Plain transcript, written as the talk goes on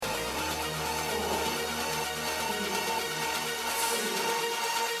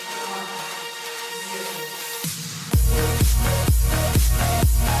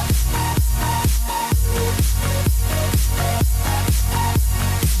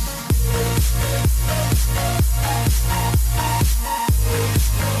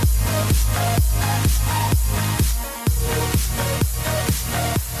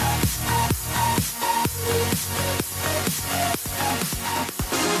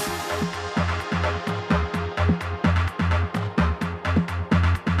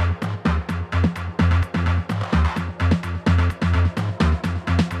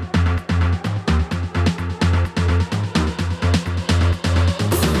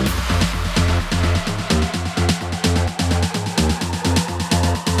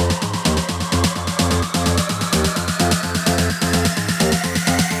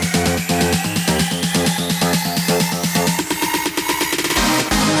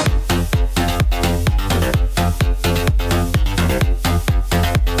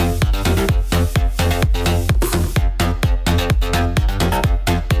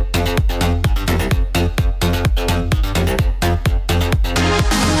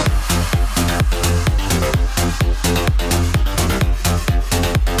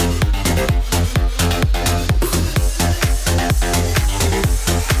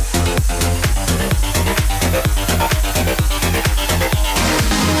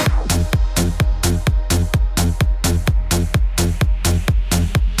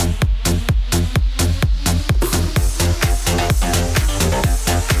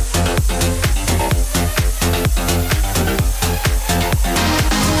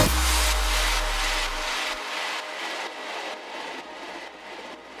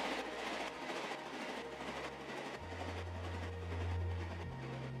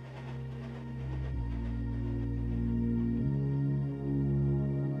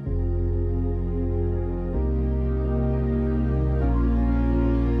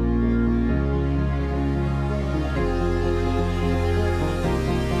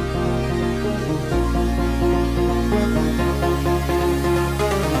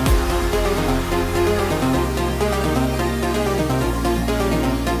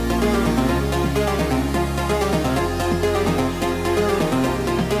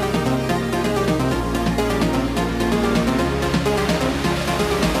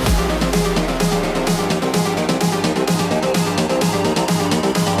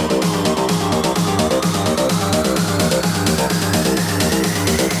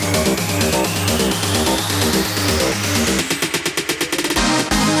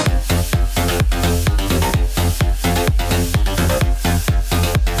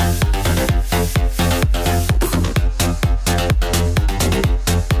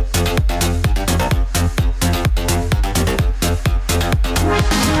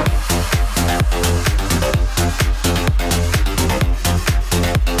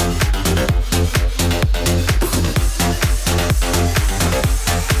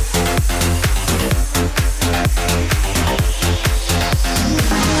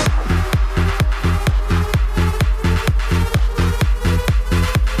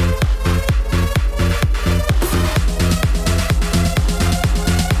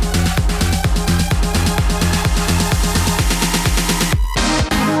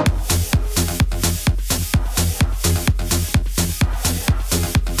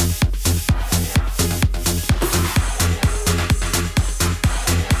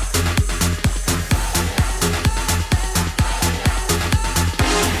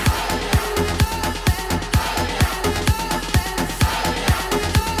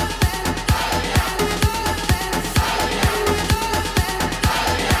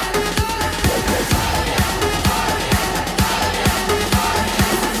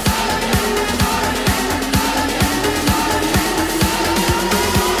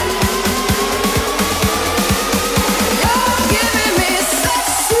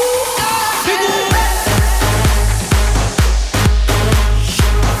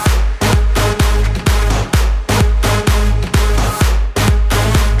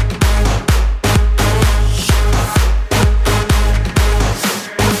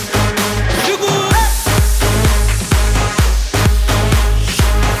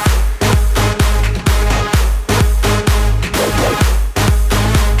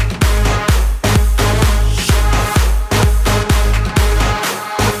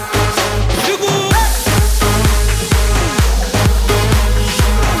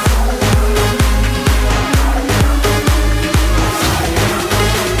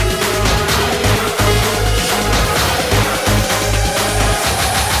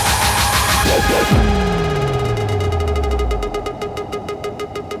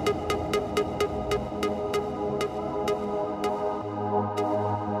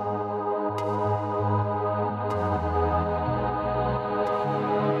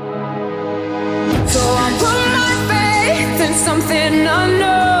I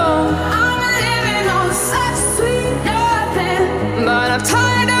know I'm living on such sweet nothing, but I'm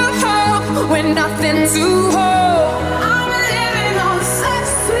tired of hope with nothing to hold. I'm living on such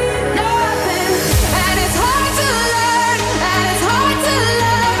sweet nothing, and it's hard to learn, and it's hard to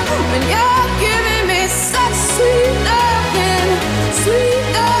love when you're giving me such sweet nothing, sweet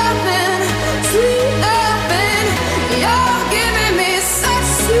nothing, sweet nothing. You're giving me such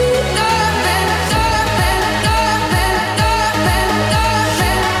sweet nothing, nothing, nothing, nothing,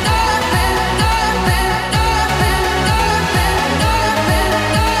 nothing, nothing, nothing, nothing, nothing, nothing,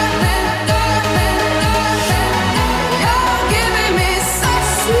 nothing, nothing, nothing.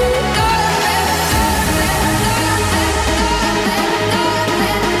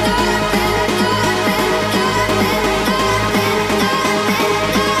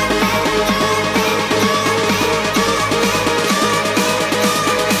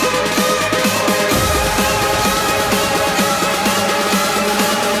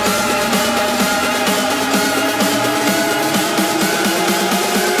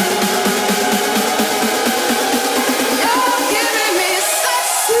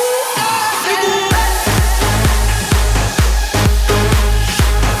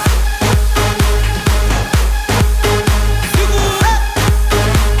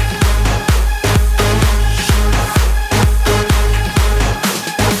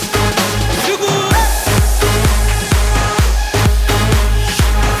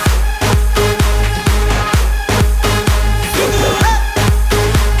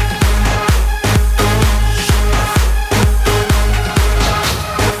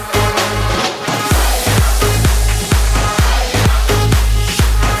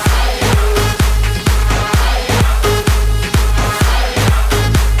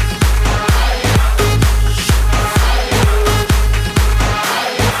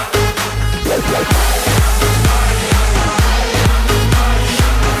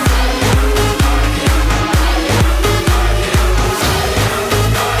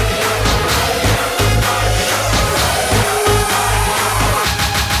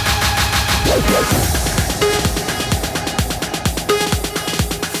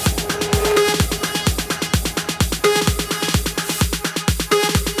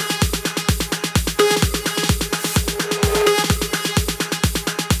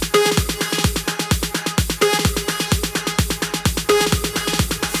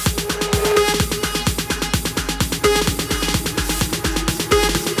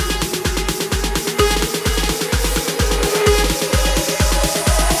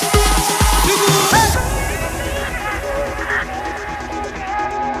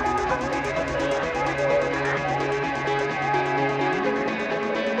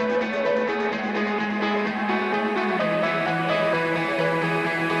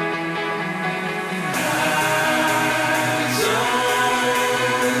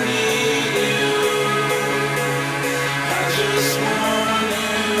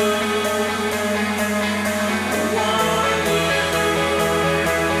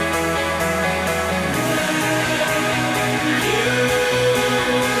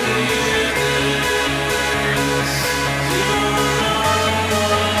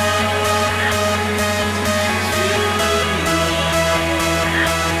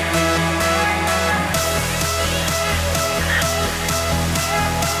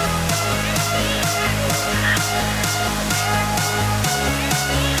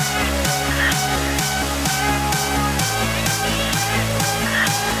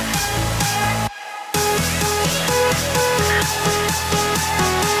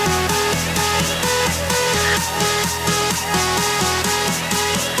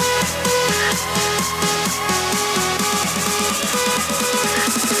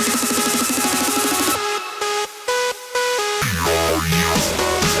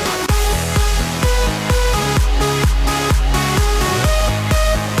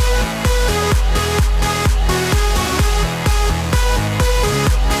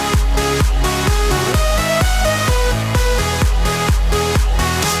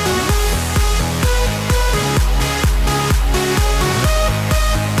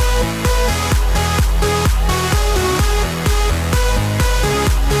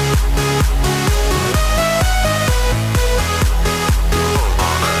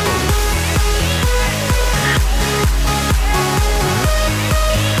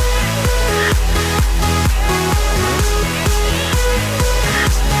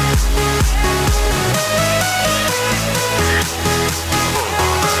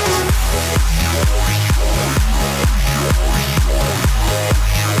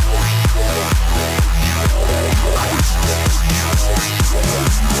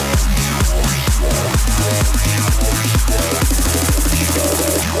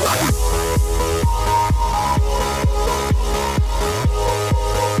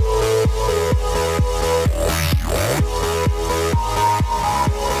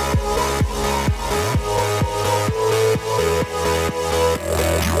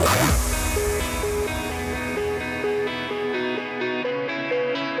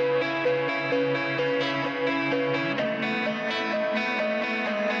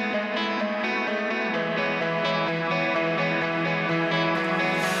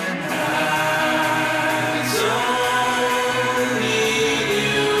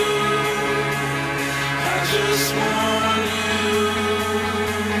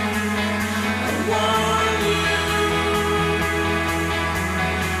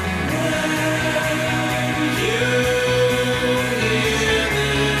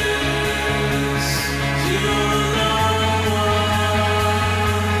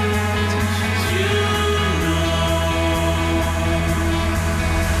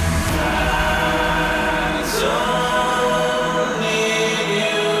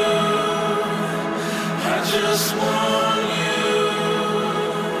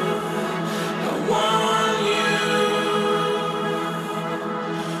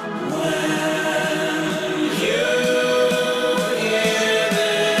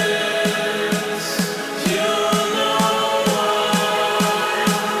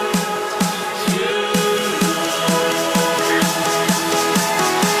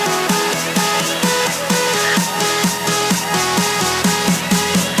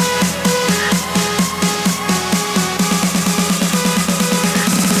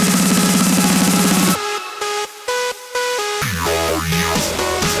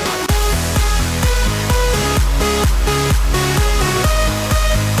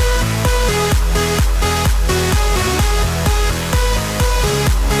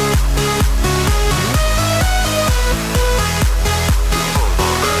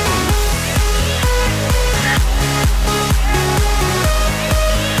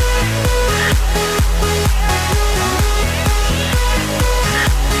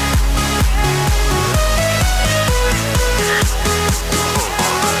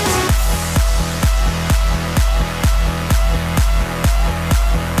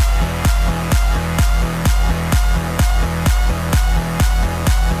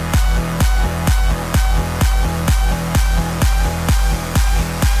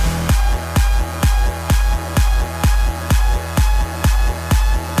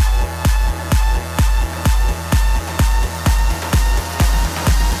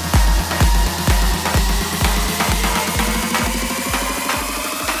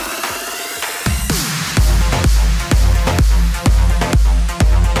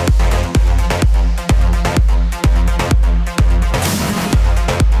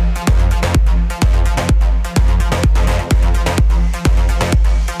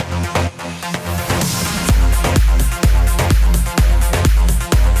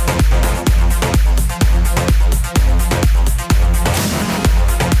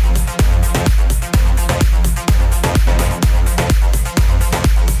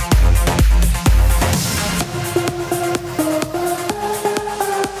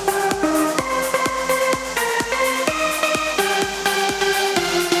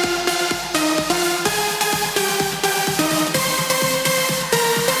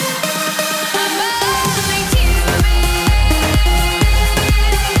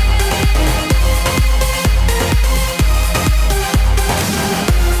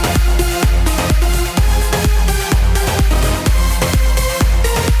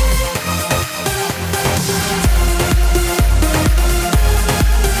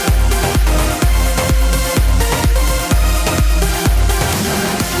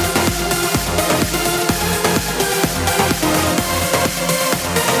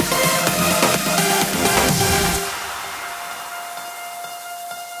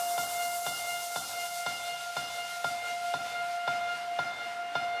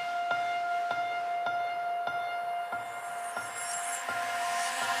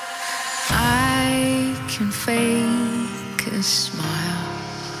 can fake a smile.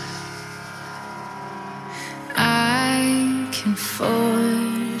 I can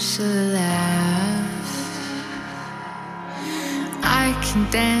force a laugh. I can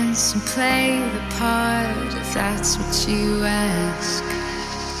dance and play the part if that's what you ask.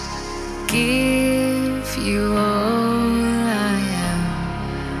 Give you all I am.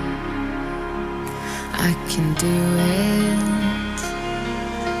 I can do it.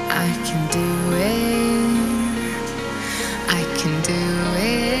 I can do it. I can do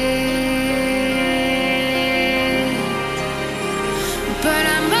it. But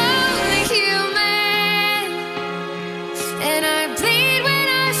I'm only human, and I bleed when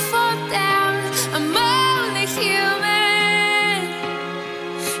I fall down. I'm only human,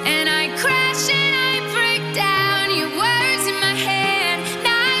 and I crash and I break down. Your words in my head,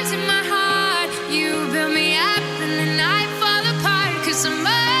 knives in my heart. You build me up and then I fall apart, 'cause I'm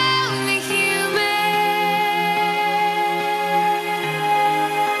only human.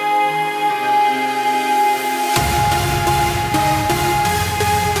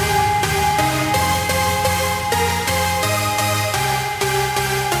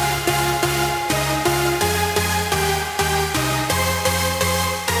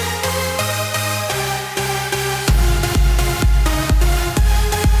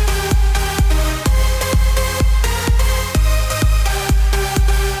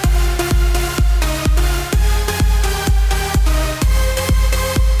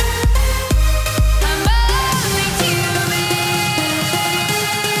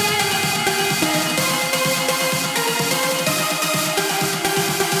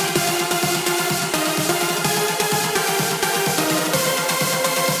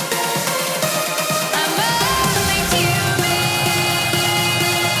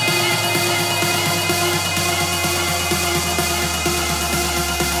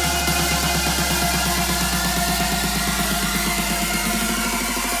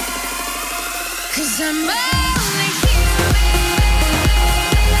 'Cause I'm only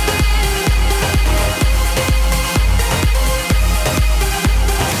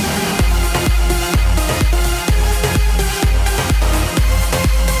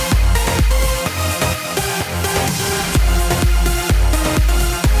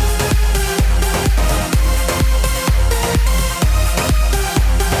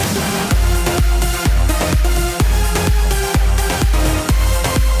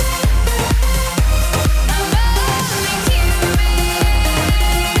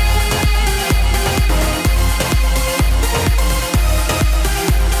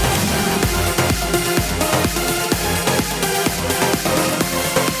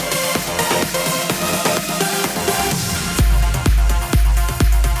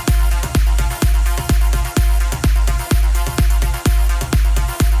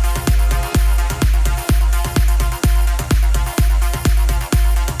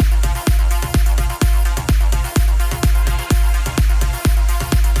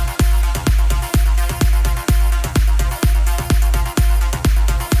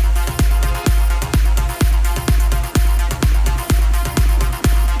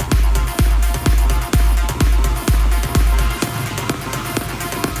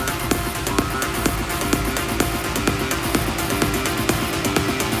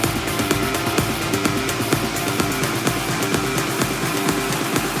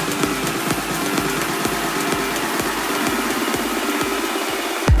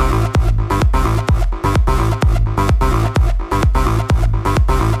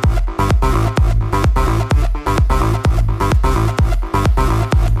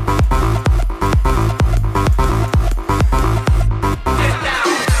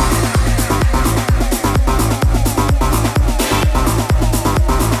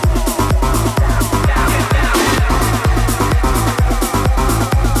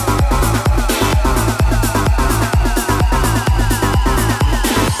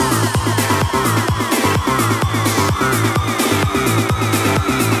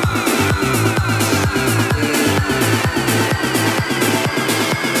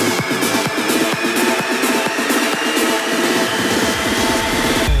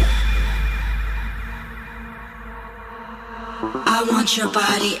Your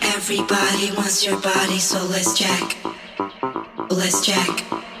body, everybody wants your body, so let's check. Let's check.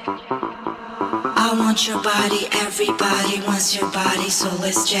 I want your body, everybody wants your body, so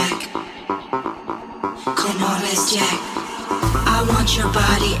let's check. Come on, let's check. I want your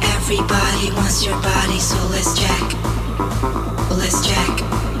body, everybody wants your body, so let's check. Let's check.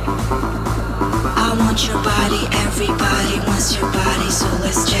 I want your body, everybody wants your body, so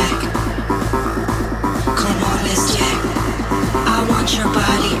let's check. Come on, let's check. I want your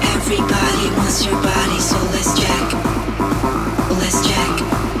body, everybody wants wants your body, so let's check. Let's check.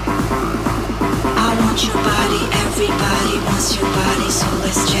 I want your body, everybody wants your body, so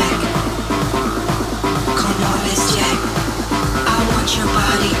let's check. Come on, let's check. I want your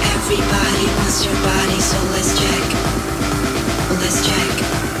body, everybody wants your body, so let's check. Let's check.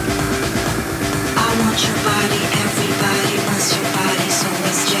 I want your body, everybody wants your body, so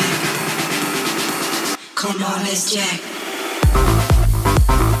let's check. Come on, let's check.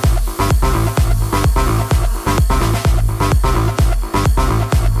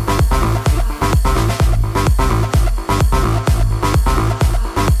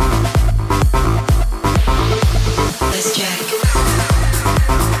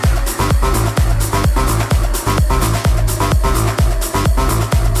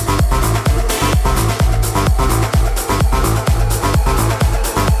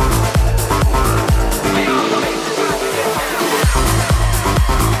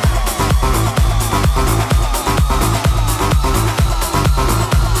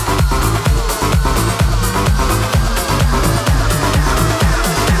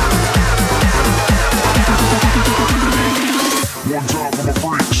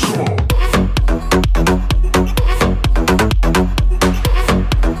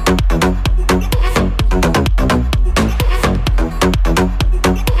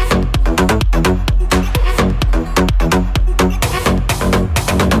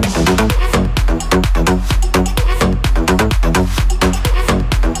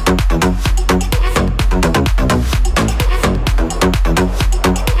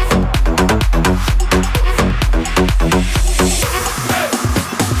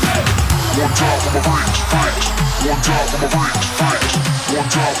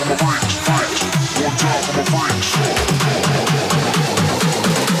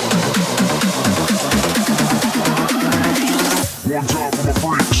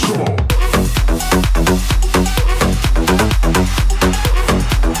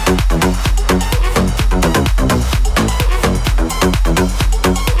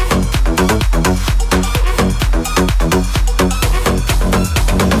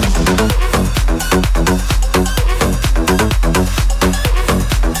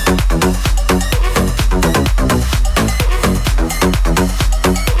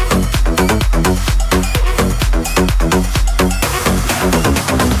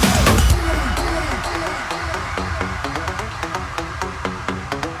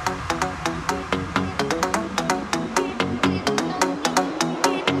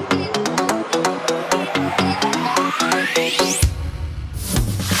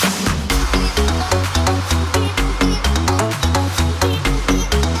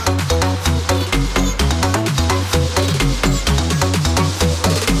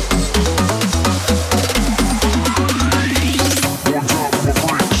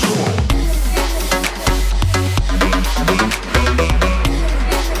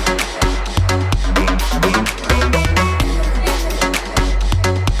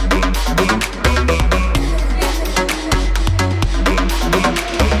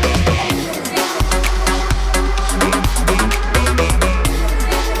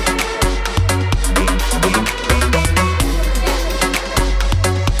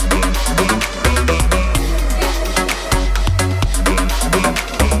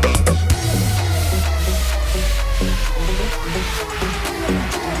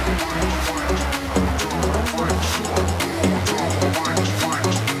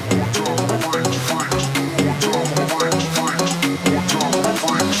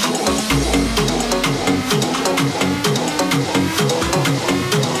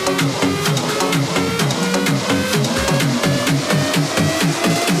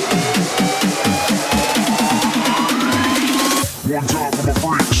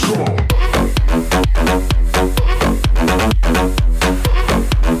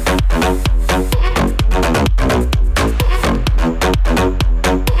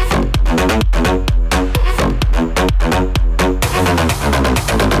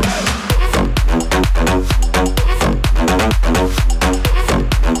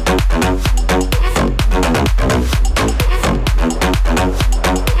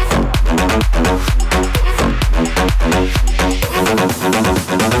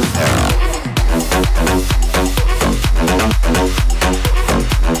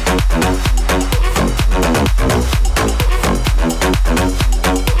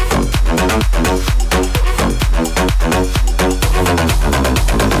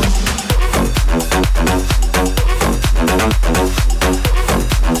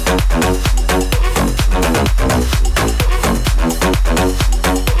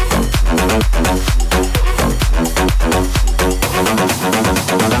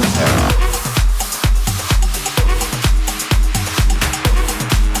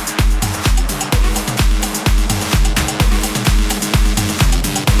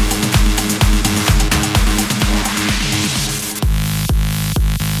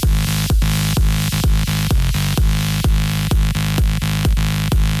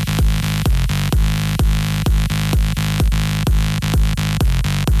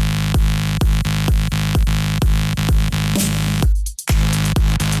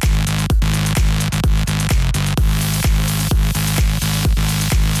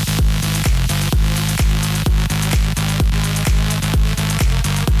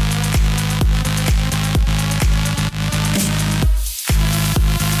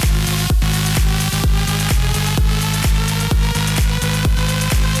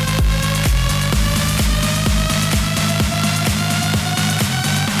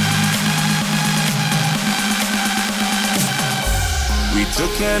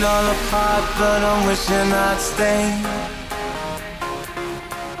 Took it all apart, but I'm wishing I'd stay.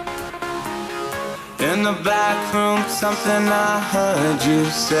 In the back room, something I heard you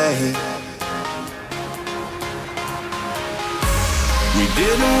say. We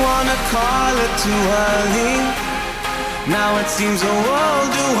didn't wanna call it too early. Now it seems a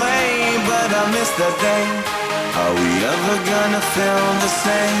world away, but I miss that day. Are we ever gonna feel the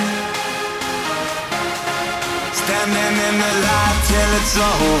same? Standing in the light till it's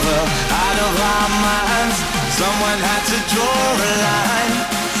over, out of our minds. Someone had to draw a line.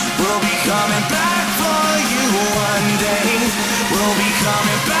 We'll be coming back for you one day. We'll be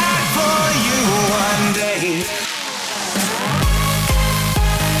coming back for you one day.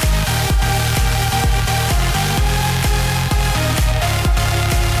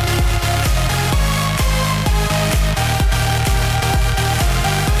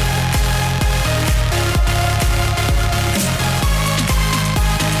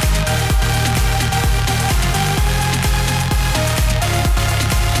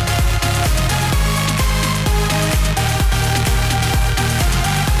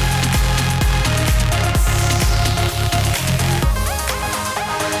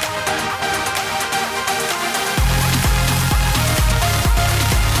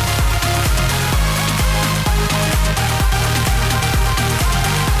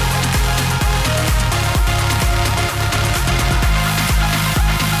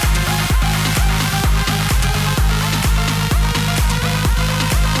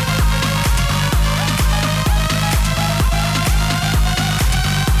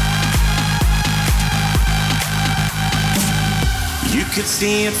 Could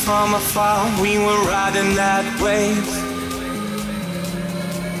see it from afar, we were riding that wave.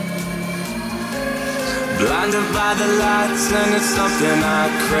 Blinded by the lights and it's something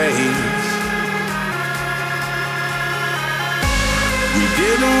I crave. We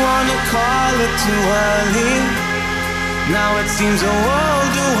didn't wanna call it too early. Now it seems a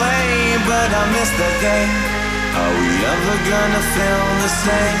world away, but I miss that day. Are we ever gonna feel the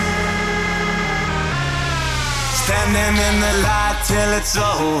same? Standing in the light till it's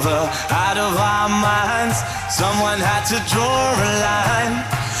over, out of our minds. Someone had to draw a line.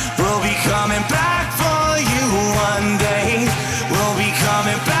 We'll be coming back for you one day. We'll be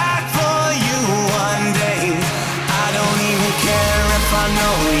coming back for you one day. I don't even care if I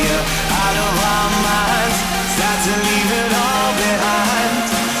know you, out of our minds. Sad to leave it all behind.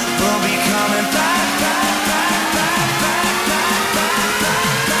 We'll be coming back, back, back, back, back, back, back,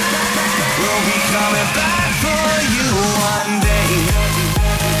 back, back. We'll be coming back for you one day.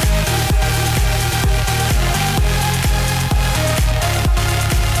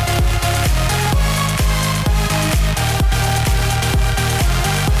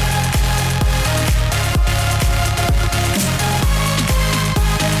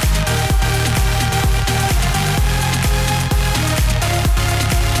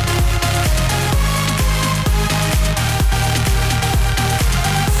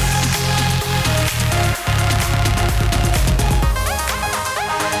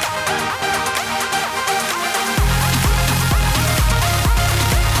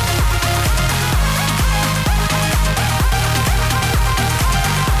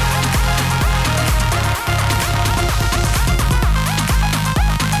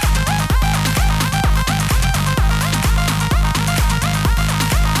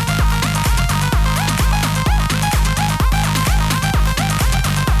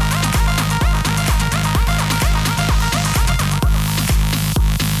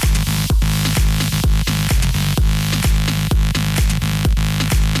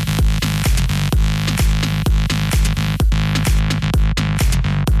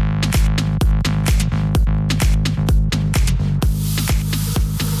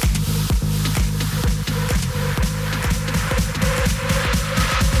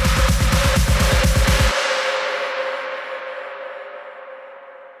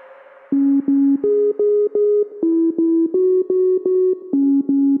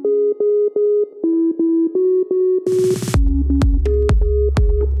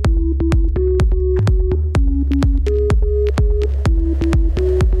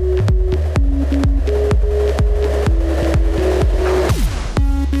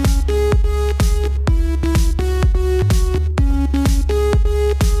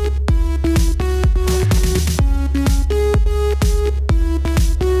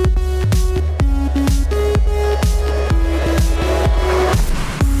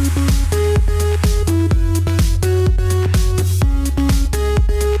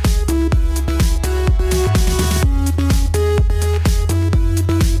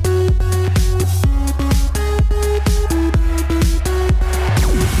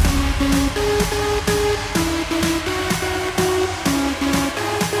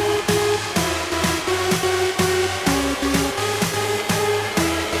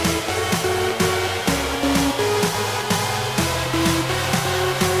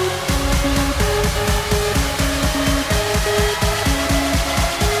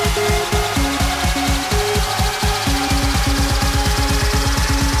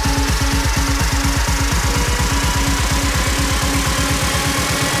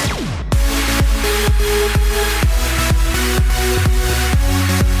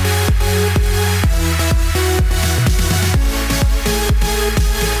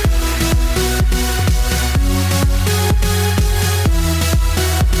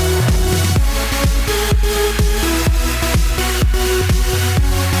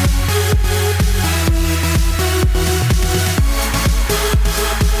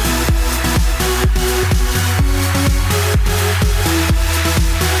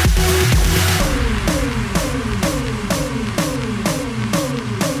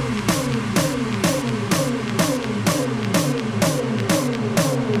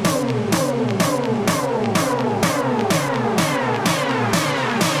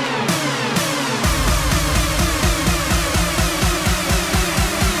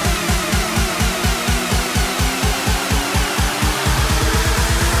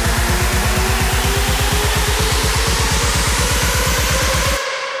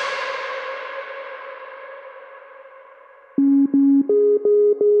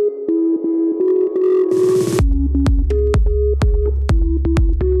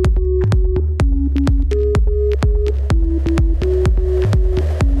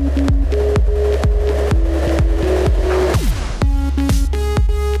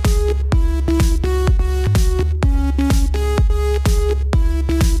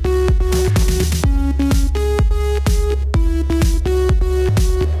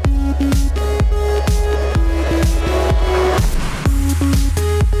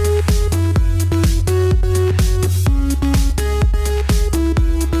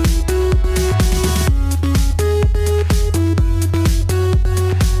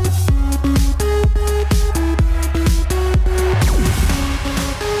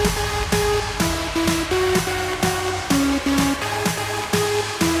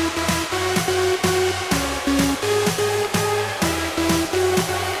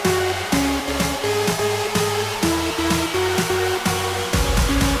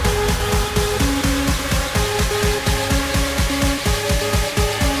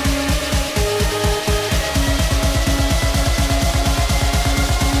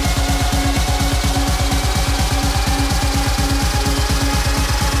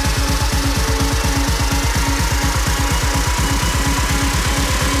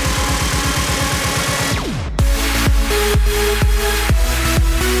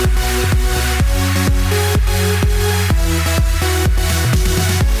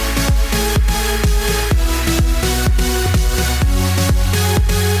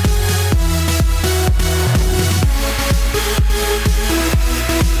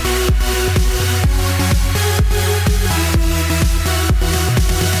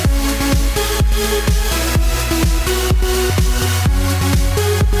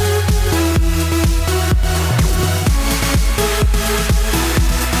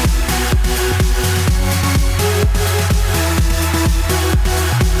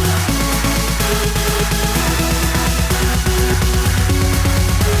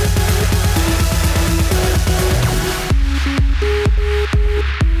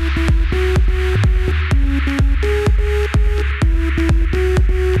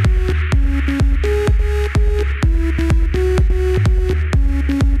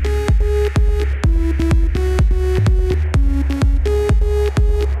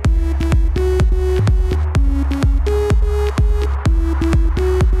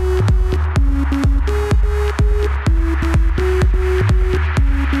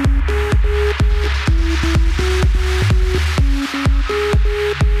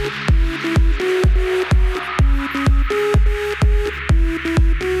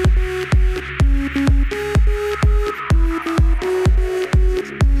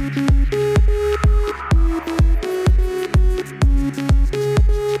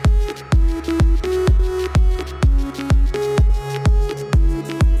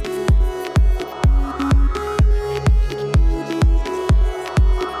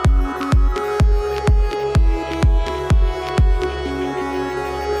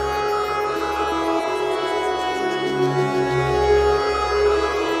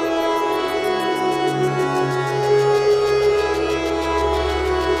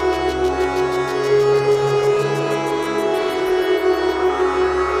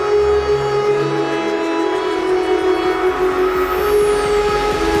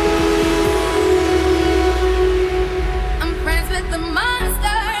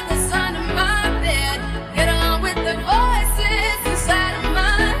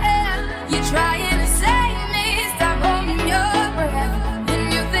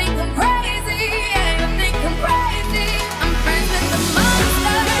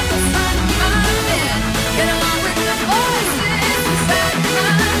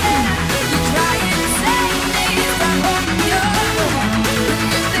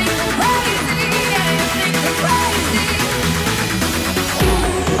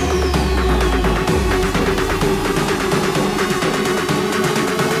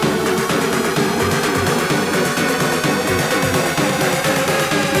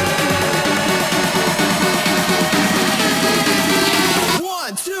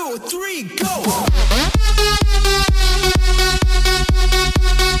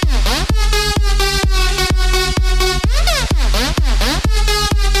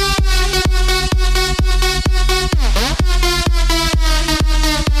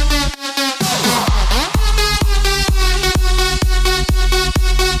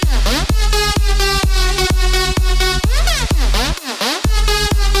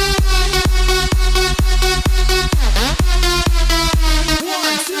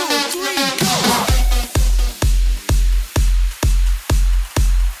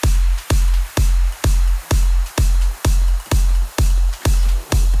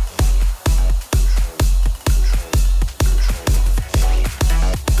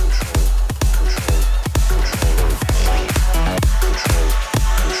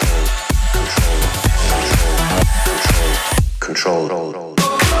 control.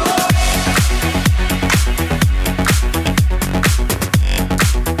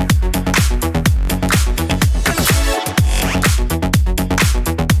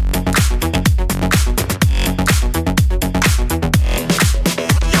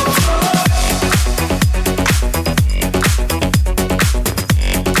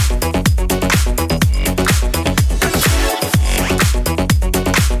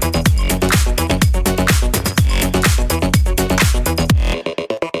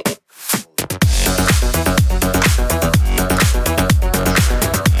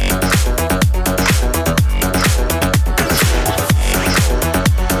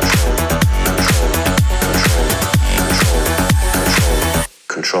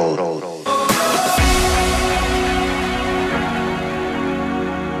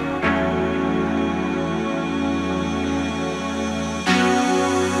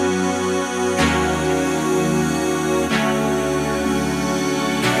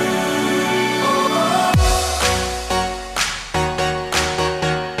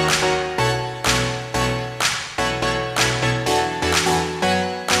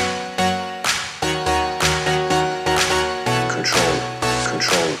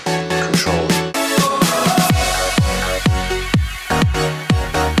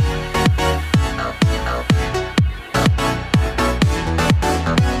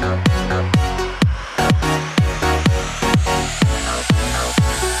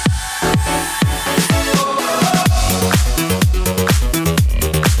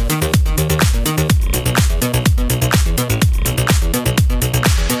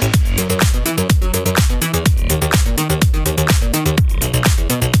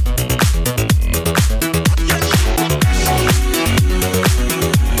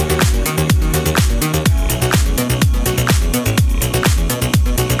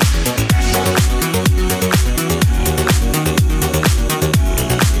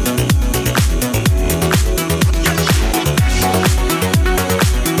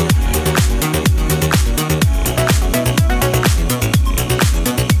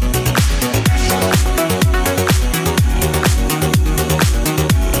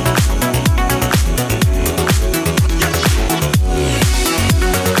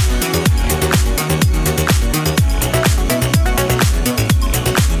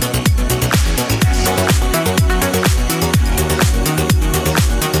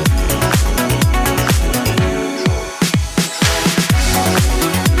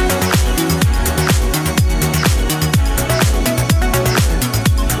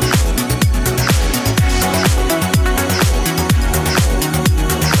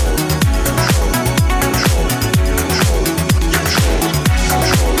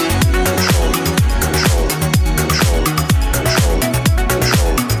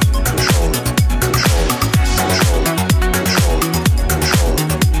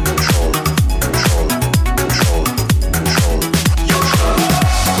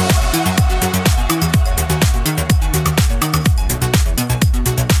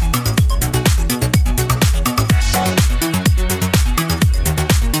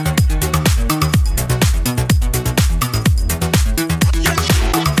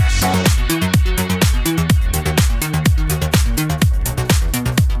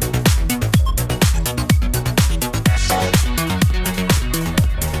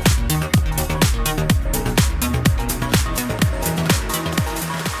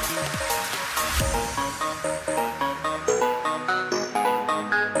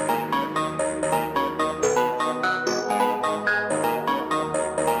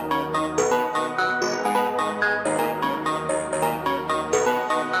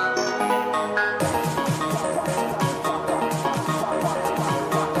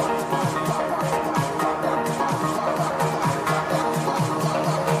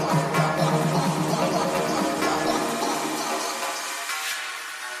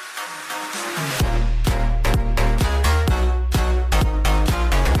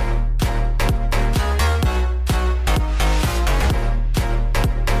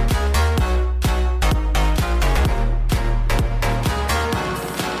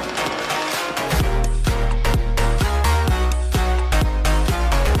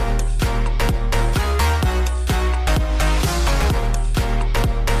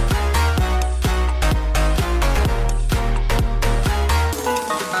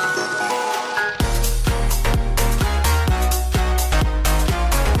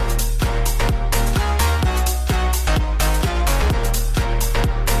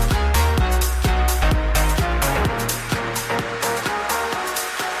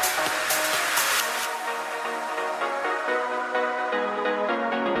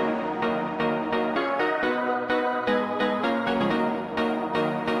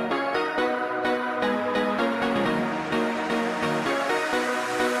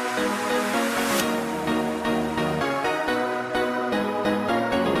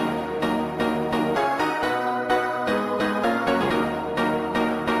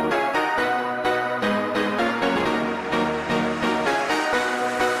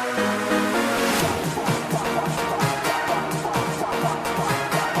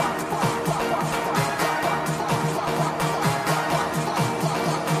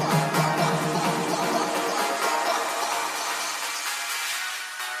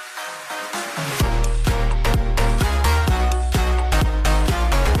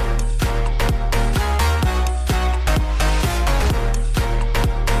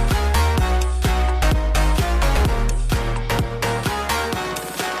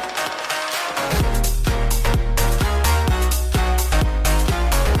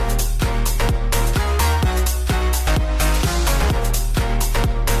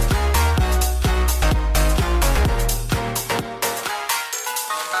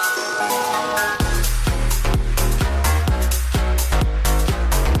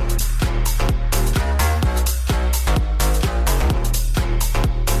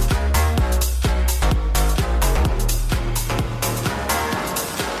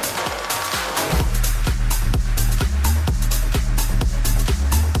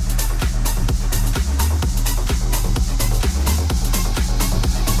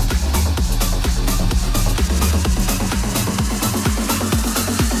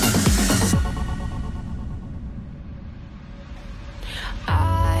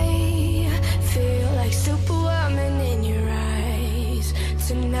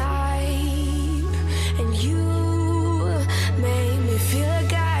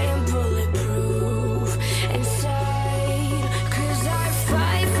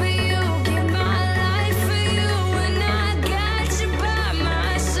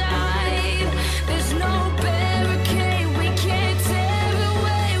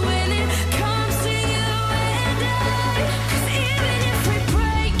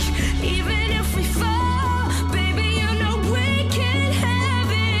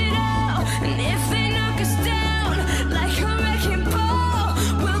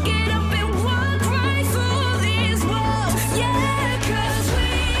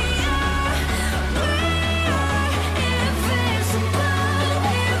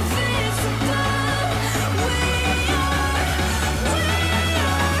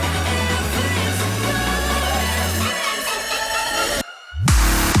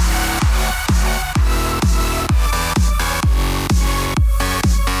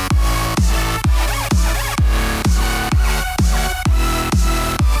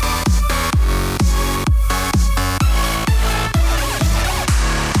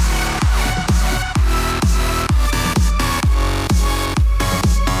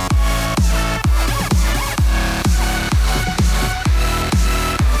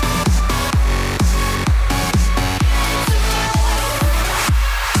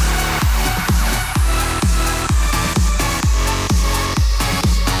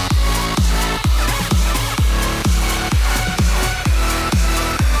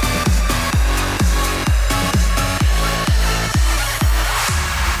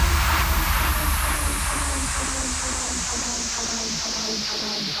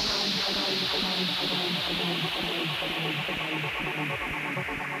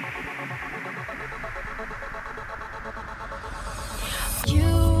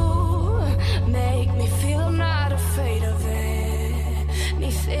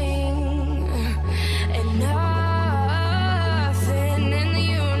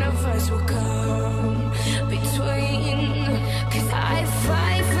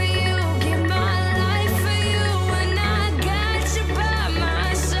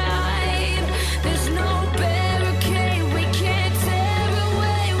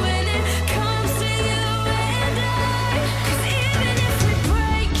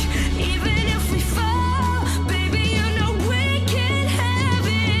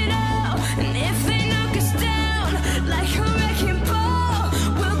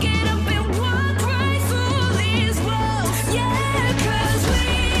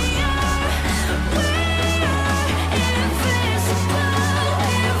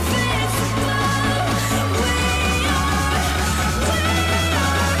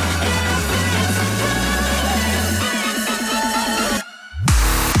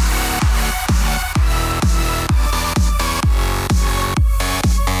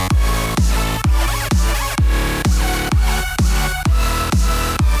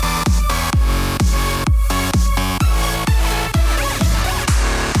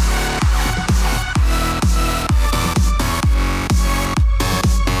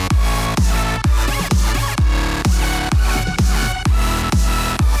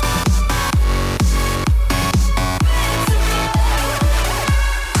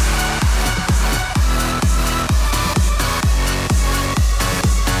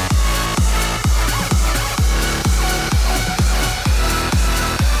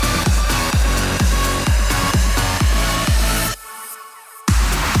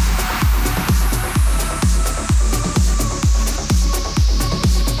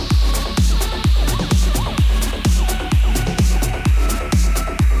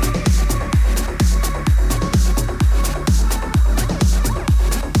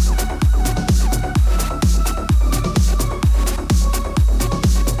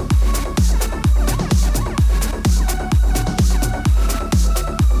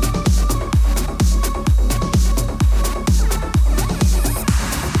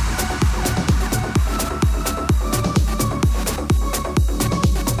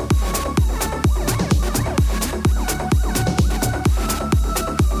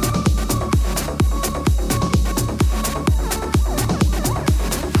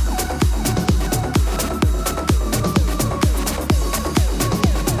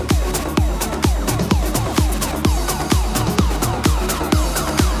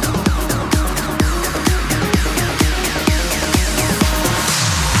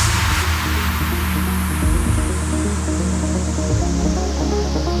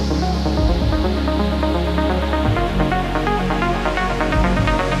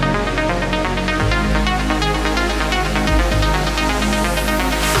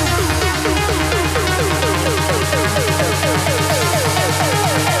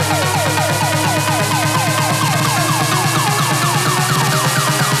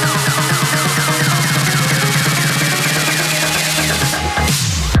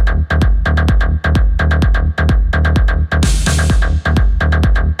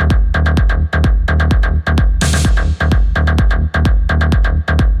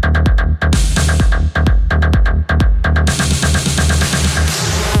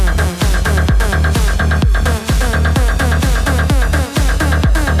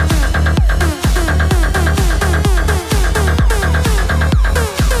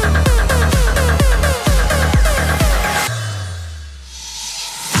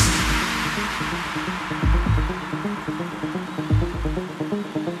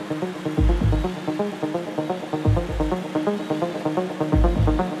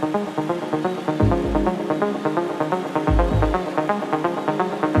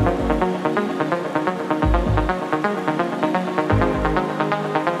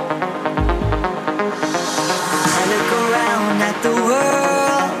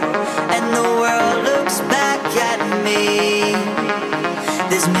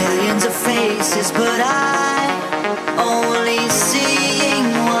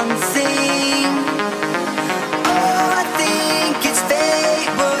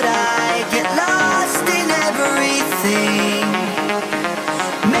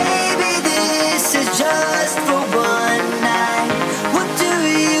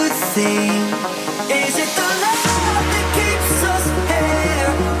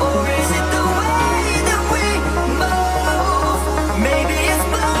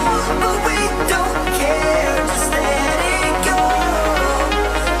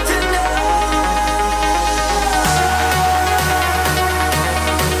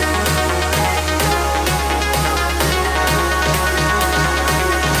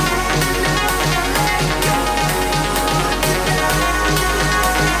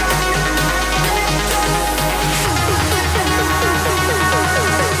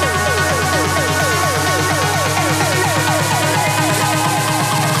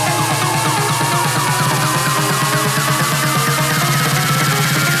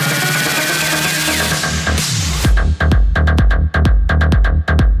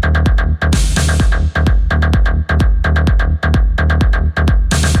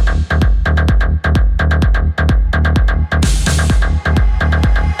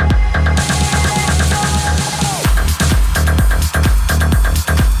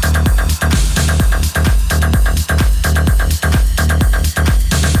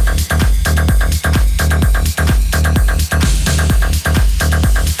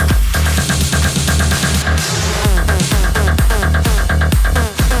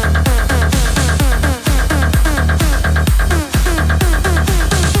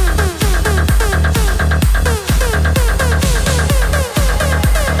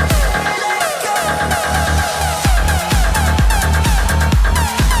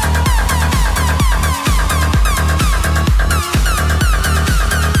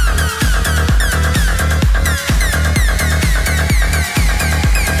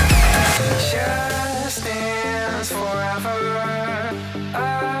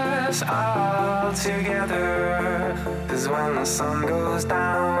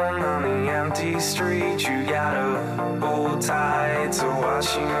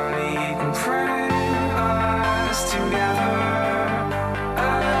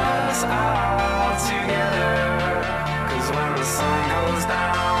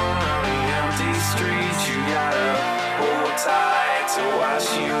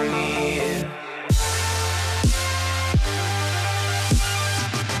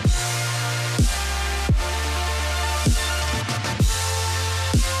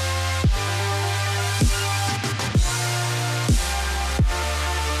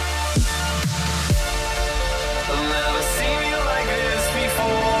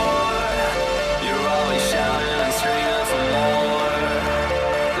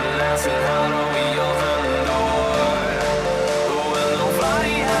 Asking how do we open the door? But when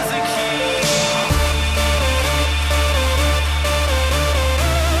nobody has a key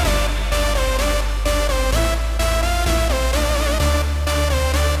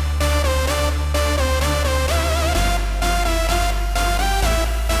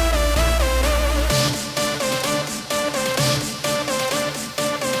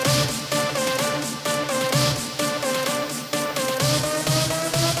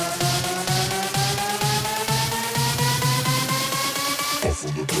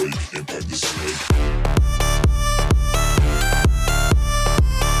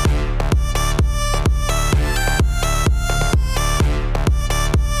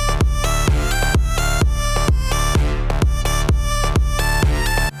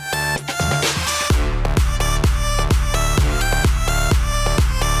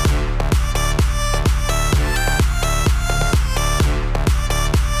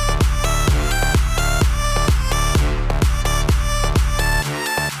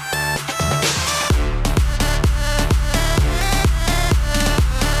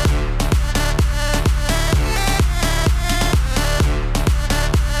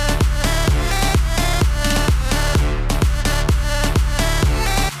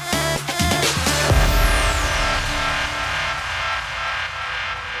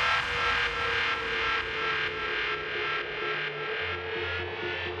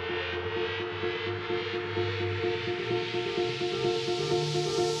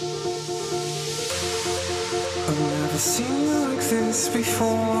I've never seen you like this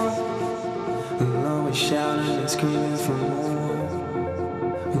before. And always shouting and screaming for more.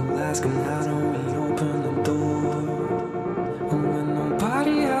 We'll ask them how do we open the door. And when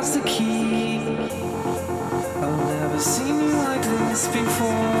nobody has the key, I've never seen you like this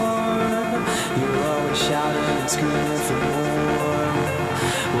before. You're always shouting and screaming for more.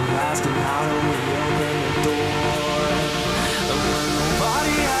 We'll ask them how do we open the door. And when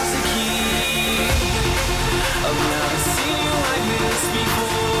nobody has the key, I've never seen you like this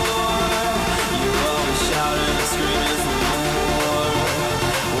before. You're always shouting and screaming for more.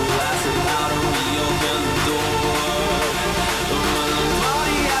 We'll ask them how do we open the door. And when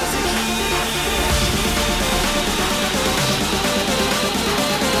nobody has the key.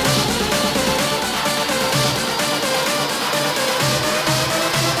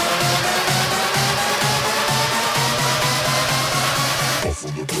 Off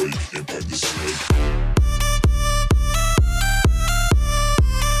on the break, impact the snake.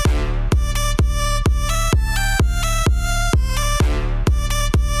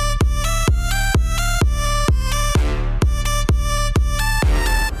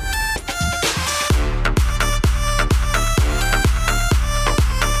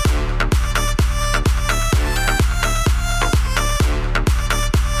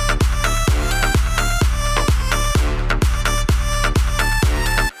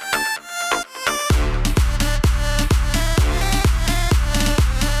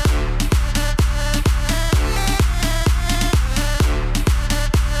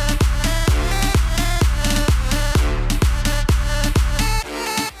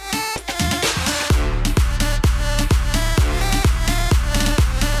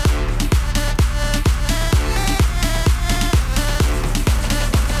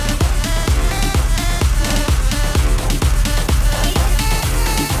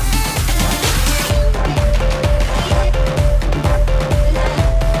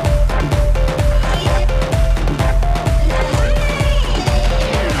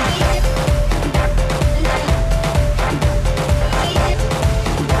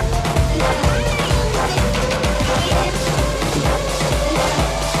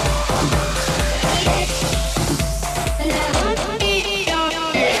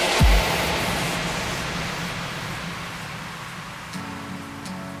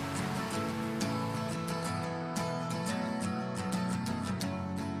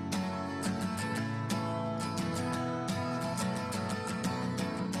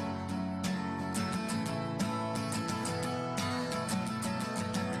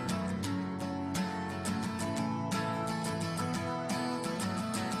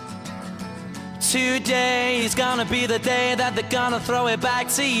 Today is gonna be the day that they're gonna throw it back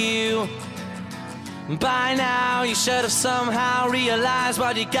to you. By now you should have somehow realized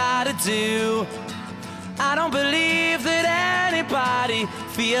what you gotta do. I don't believe that anybody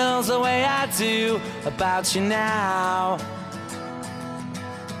feels the way I do about you now.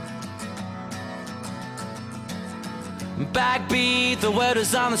 Backbeat, the word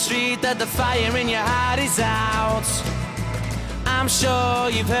is on the street that the fire in your heart is out. I'm sure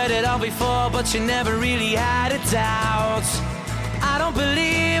you've heard it all before, but you never really had a doubt. I don't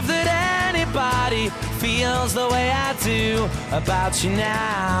believe that anybody feels the way I do about you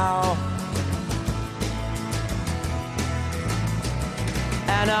now.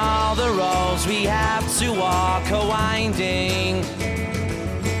 And all the roads we have to walk are winding,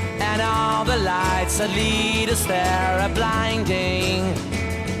 and all the lights that lead us there are blinding.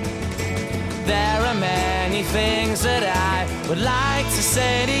 There are many things that I would like to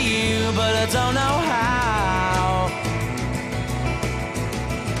say to you, but I don't know how.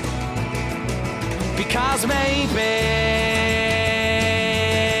 Because maybe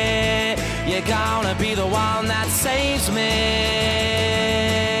you're gonna be the one that saves me.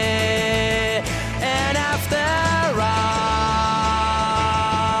 And after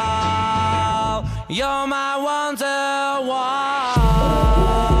all, you're my wonder wall.